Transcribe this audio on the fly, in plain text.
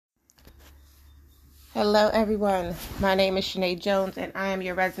Hello, everyone. My name is Sinead Jones, and I am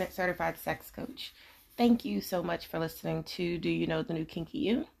your resident certified sex coach. Thank you so much for listening to Do You Know the New Kinky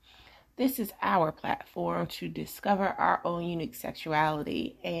You? This is our platform to discover our own unique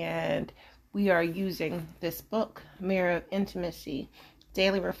sexuality, and we are using this book, Mirror of Intimacy,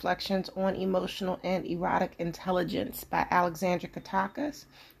 Daily Reflections on Emotional and Erotic Intelligence by Alexandra Katakas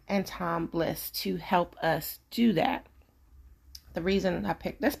and Tom Bliss to help us do that. The reason I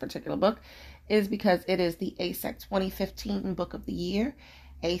picked this particular book is because it is the AASECT 2015 Book of the Year.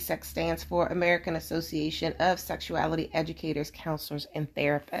 AASECT stands for American Association of Sexuality Educators, Counselors, and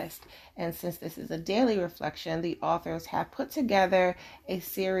Therapists. And since this is a daily reflection, the authors have put together a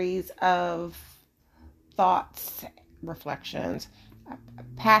series of thoughts, reflections,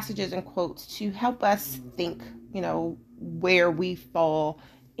 passages, and quotes to help us think, where we fall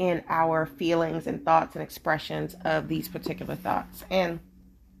in our feelings and thoughts and expressions of these particular thoughts. And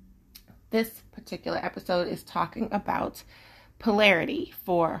this particular episode is talking about polarity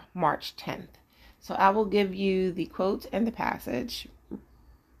for March 10th. So I will give you the quote and the passage.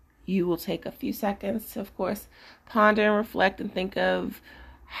 You will take a few seconds to, of course, ponder and reflect and think of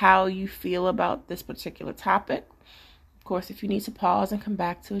how you feel about this particular topic. Of course, if you need to pause and come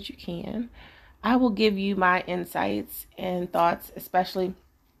back to it, you can. I will give you my insights and thoughts, especially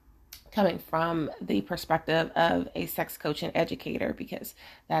coming from the perspective of a sex coach and educator, because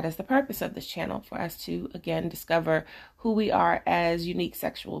that is the purpose of this channel, for us to, again, discover who we are as unique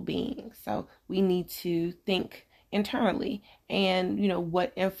sexual beings. So we need to think internally and,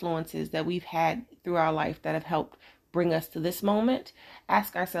 what influences that we've had through our life that have helped bring us to this moment.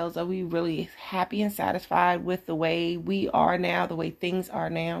 Ask ourselves, are we really happy and satisfied with the way we are now, the way things are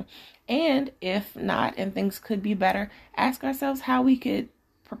now? And if not, and things could be better, ask ourselves how we could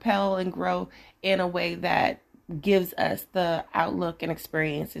propel and grow in a way that gives us the outlook and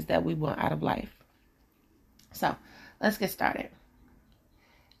experiences that we want out of life. So let's get started.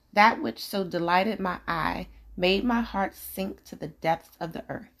 That which so delighted my eye made my heart sink to the depths of the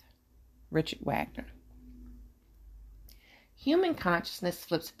earth. Richard Wagner. Human consciousness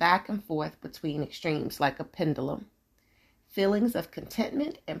flips back and forth between extremes like a pendulum. Feelings of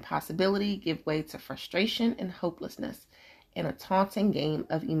contentment and possibility give way to frustration and hopelessness in a taunting game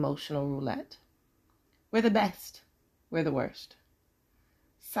of emotional roulette. We're the best. We're the worst.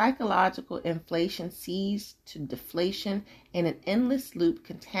 Psychological inflation sees to deflation in an endless loop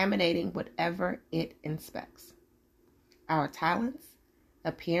contaminating whatever it inspects. Our talents,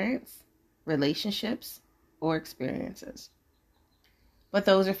 appearance, relationships, or experiences. But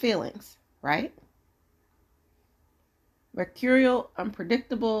those are feelings, right? Mercurial,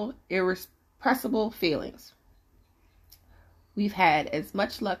 unpredictable, irrepressible feelings. We've had as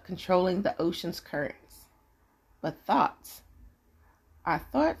much luck controlling the ocean's currents. But thoughts. Our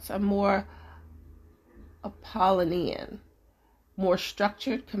thoughts are more Apollonian, more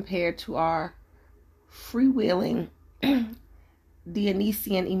structured compared to our freewheeling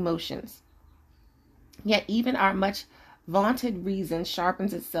Dionysian emotions. Yet even our much vaunted reason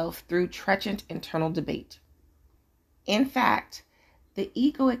sharpens itself through trenchant internal debate. In fact, the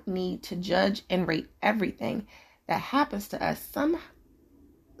egoic need to judge and rate everything that happens to us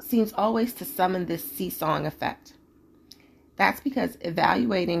seems always to summon this seesawing effect. That's because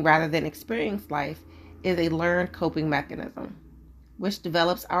evaluating rather than experiencing life is a learned coping mechanism, which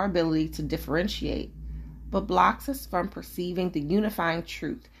develops our ability to differentiate, but blocks us from perceiving the unifying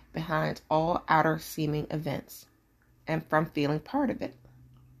truth behind all outer seeming events, and from feeling part of it.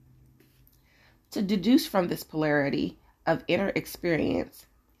 To deduce from this polarity of inner experience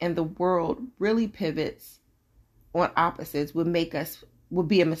and the world really pivots on opposites would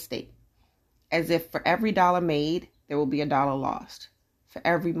be a mistake. As if for every dollar made, there will be a dollar lost. For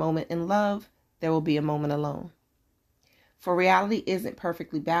every moment in love, there will be a moment alone. For reality isn't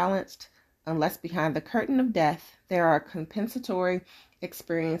perfectly balanced unless behind the curtain of death, there are compensatory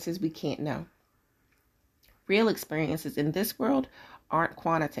experiences we can't know. Real experiences in this world aren't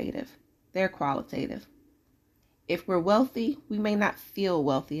quantitative, they're qualitative. If we're wealthy, we may not feel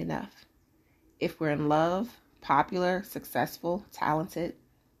wealthy enough. If we're in love, popular, successful, talented,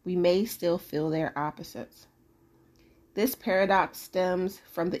 we may still feel their opposites. This paradox stems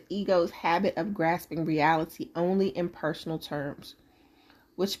from the ego's habit of grasping reality only in personal terms,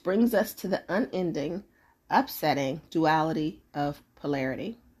 which brings us to the unending, upsetting duality of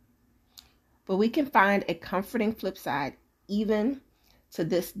polarity. But we can find a comforting flip side even to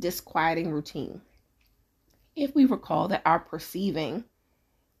this disquieting routine. If we recall that our perceiving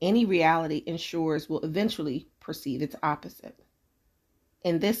any reality ensures will eventually perceive its opposite.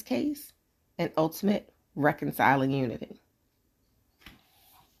 In this case, an ultimate reconciling unity.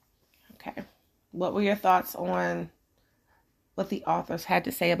 Okay. What were your thoughts on what the authors had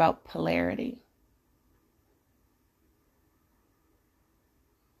to say about polarity?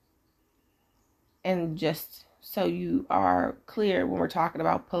 And just so you are clear, when we're talking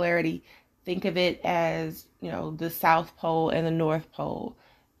about polarity, think of it as, the South Pole and the North Pole,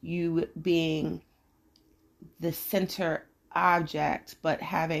 you being the center object, but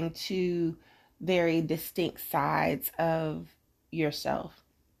having two very distinct sides of yourself.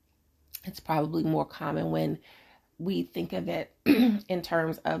 It's probably more common when we think of it in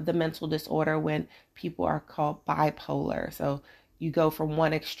terms of the mental disorder, when people are called bipolar. So you go from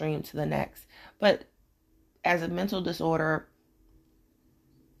one extreme to the next. But as a mental disorder,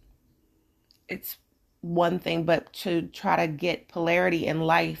 it's one thing, but to try to get polarity in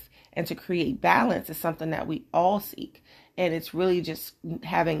life and to create balance is something that we all seek. And it's really just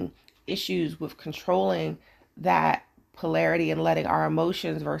having issues with controlling that polarity and letting our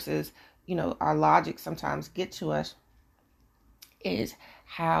emotions versus, our logic sometimes get to us, is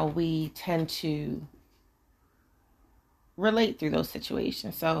how we tend to relate through those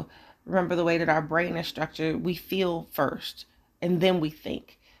situations. So remember, the way that our brain is structured, we feel first and then we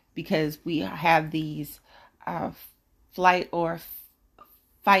think, because we have these flight or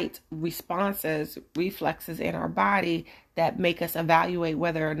fight responses, reflexes in our body that make us evaluate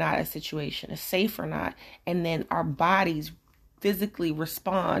whether or not a situation is safe or not. And then our bodies physically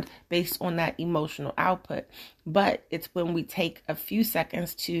respond based on that emotional output. But it's when we take a few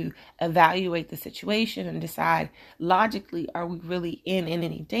seconds to evaluate the situation and decide logically, are we really in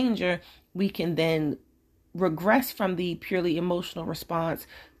any danger? We can then regress from the purely emotional response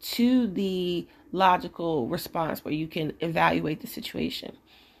to the logical response where you can evaluate the situation.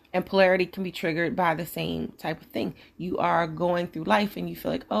 And polarity can be triggered by the same type of thing. You are going through life and you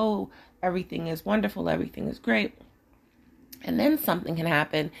feel like, oh, everything is wonderful, everything is great. And then something can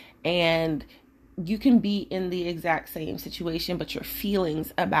happen and you can be in the exact same situation, but your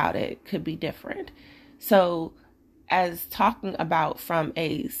feelings about it could be different. So as talking about from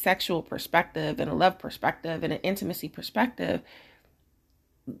a sexual perspective and a love perspective and an intimacy perspective,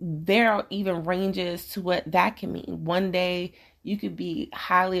 there are even ranges to what that can mean. One day you could be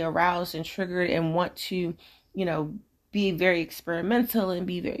highly aroused and triggered and want to, be very experimental and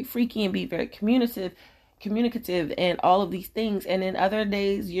be very freaky and be very communicative and all of these things. And then other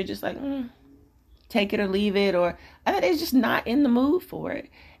days you're just like, take it or leave it, or other days just not in the mood for it.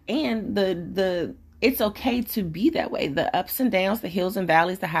 And it's okay to be that way. The ups and downs, the hills and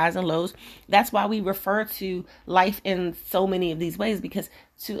valleys, the highs and lows. That's why we refer to life in so many of these ways, because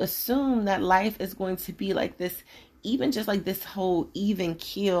to assume that life is going to be like this, even just like this whole even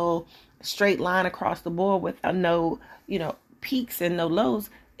keel, straight line across the board with no, peaks and no lows,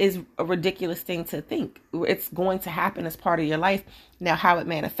 is a ridiculous thing to think. It's going to happen as part of your life. Now, how it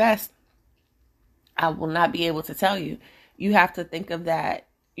manifests, I will not be able to tell you. You have to think of that,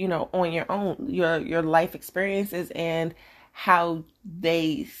 on your own, your life experiences and how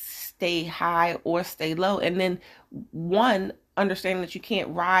they stay high or stay low. And then understanding that you can't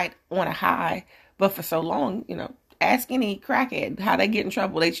ride on a high, but for so long, ask any crackhead how they get in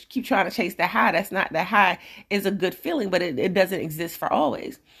trouble. They keep trying to chase that high. That's not, that high is a good feeling, but it doesn't exist for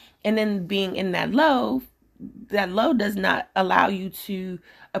always. And then being in that low does not allow you to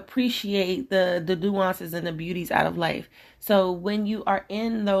appreciate the nuances and the beauties out of life. So when you are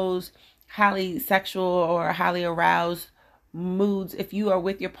in those highly sexual or highly aroused moods, if you are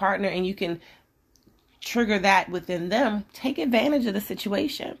with your partner and you can trigger that within them, take advantage of the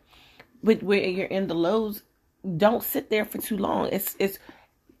situation. But where you're in the lows, don't sit there for too long. It's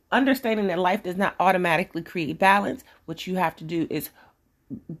understanding that life does not automatically create balance. What you have to do is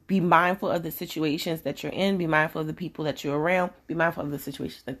be mindful of the situations that you're in, be mindful of the people that you're around, be mindful of the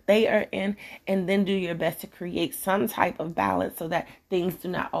situations that they are in, and then do your best to create some type of balance so that things do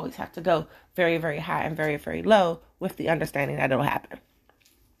not always have to go very, very high and very, very low, with the understanding that it'll happen.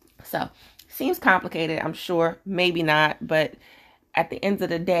 So, seems complicated, I'm sure, maybe not, but at the end of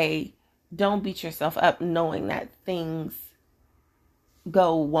the day, don't beat yourself up knowing that things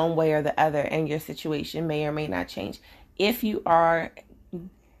go one way or the other and your situation may or may not change. If you are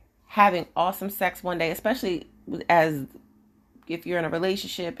having awesome sex one day, especially as if you're in a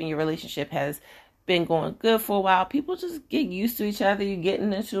relationship and your relationship has been going good for a while, people just get used to each other. You're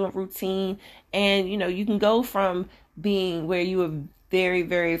getting into a routine, and you can go from being where you were very,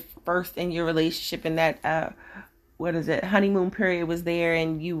 very first in your relationship, and that honeymoon period was there,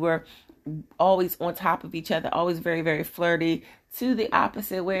 and you were always on top of each other, always very, very flirty, to the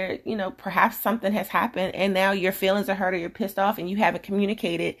opposite where, perhaps something has happened and now your feelings are hurt or you're pissed off and you haven't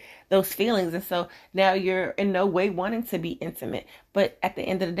communicated those feelings. And so now you're in no way wanting to be intimate. But at the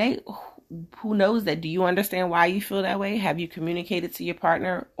end of the day, who knows that? Do you understand why you feel that way? Have you communicated to your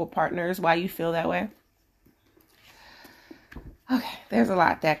partner or partners why you feel that way? Okay, there's a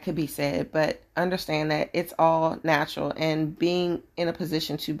lot that could be said, but understand that it's all natural, and being in a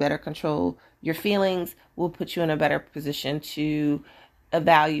position to better control your feelings will put you in a better position to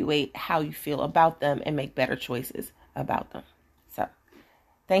evaluate how you feel about them and make better choices about them. So,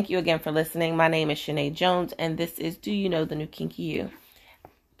 thank you again for listening. My name is Sinead Jones, and this is Do You Know the New Kinky You?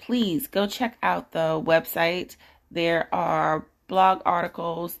 Please go check out the website. There are blog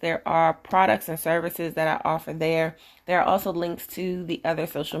articles. There are products and services that I offer there. There are also links to the other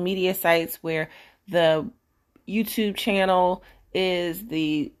social media sites where the YouTube channel is,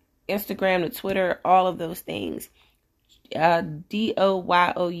 the Instagram, the Twitter, all of those things.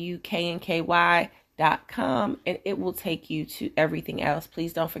 DOYOUKNKY.com, and it will take you to everything else.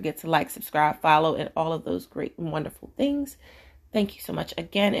 Please don't forget to like, subscribe, follow, and all of those great and wonderful things. Thank you so much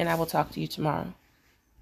again, and I will talk to you tomorrow.